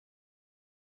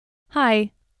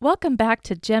Hi, welcome back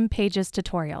to GemPages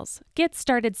Tutorials Get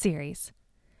Started series.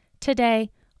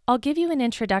 Today, I'll give you an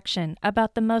introduction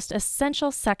about the most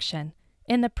essential section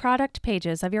in the product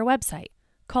pages of your website,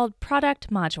 called Product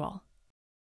Module.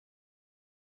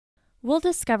 We'll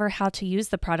discover how to use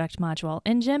the product module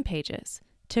in GemPages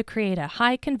to create a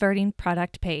high-converting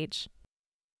product page.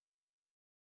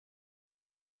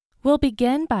 We'll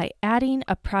begin by adding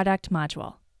a product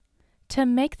module. To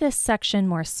make this section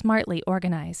more smartly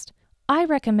organized, I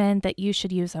recommend that you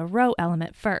should use a row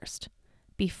element first,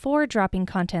 before dropping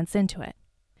contents into it.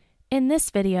 In this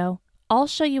video, I'll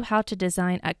show you how to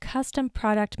design a custom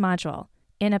product module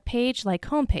in a page like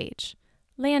Homepage,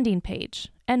 Landing Page,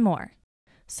 and more.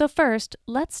 So first,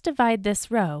 let's divide this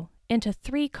row into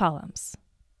 3 columns.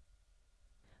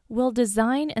 We'll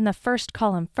design in the first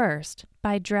column first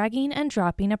by dragging and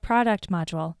dropping a product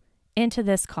module into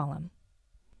this column.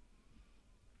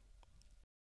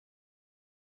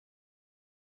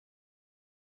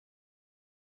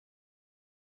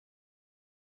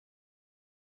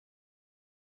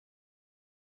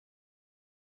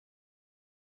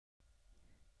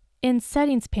 In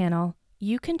Settings panel,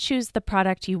 you can choose the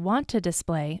product you want to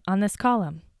display on this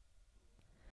column.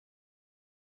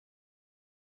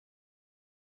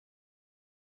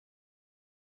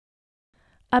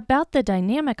 About the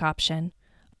dynamic option,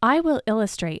 I will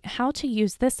illustrate how to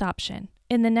use this option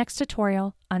in the next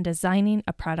tutorial on designing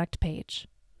a product page.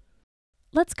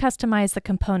 Let's customize the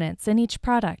components in each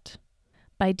product.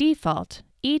 By default,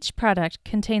 each product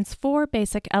contains 4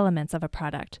 basic elements of a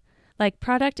product, like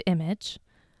product image,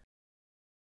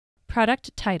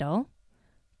 product title,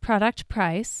 product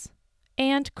price,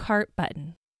 and cart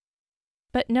button.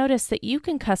 But notice that you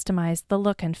can customize the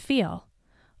look and feel,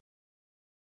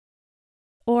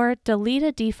 or delete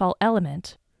a default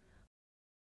element,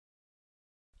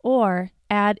 or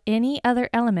add any other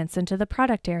elements into the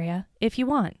product area if you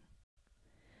want.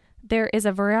 There is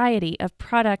a variety of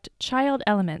product child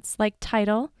elements like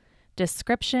title,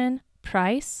 description,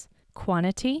 price,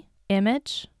 quantity,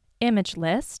 image, image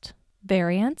list,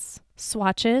 variance,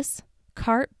 swatches,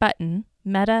 cart button,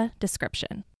 meta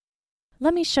description.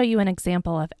 Let me show you an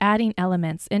example of adding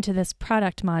elements into this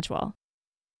product module.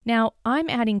 Now, I'm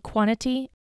adding quantity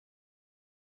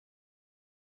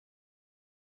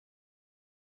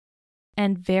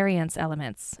and variance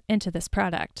elements into this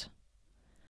product.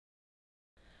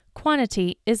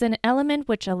 Quantity is an element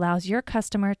which allows your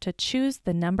customer to choose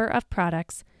the number of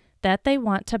products that they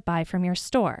want to buy from your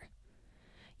store.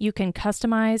 You can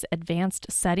customize advanced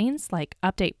settings like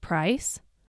update price,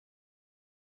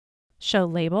 show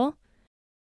label,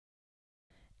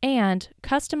 and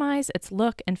customize its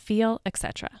look and feel,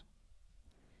 etc.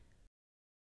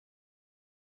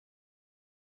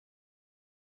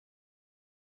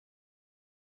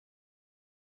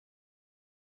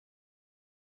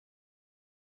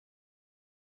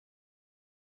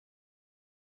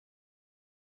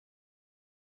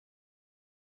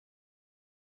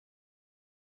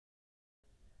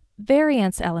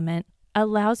 Variance Element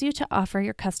allows you to offer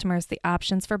your customers the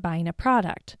options for buying a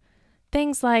product,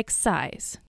 things like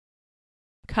size,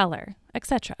 color,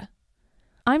 etc.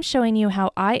 I'm showing you how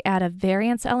I add a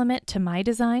variance element to my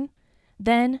design,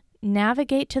 then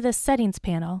navigate to the Settings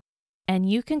panel, and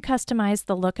you can customize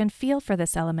the look and feel for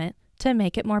this element to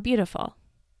make it more beautiful.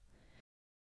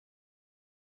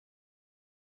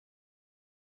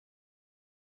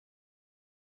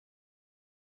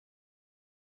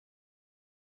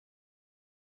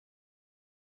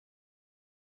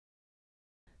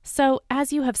 So,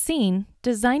 as you have seen,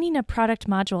 designing a product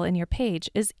module in your page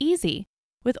is easy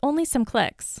with only some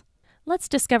clicks. Let's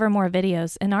discover more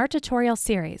videos in our tutorial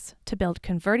series to build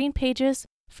converting pages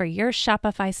for your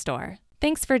Shopify store.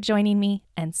 Thanks for joining me,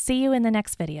 and see you in the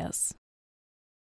next videos.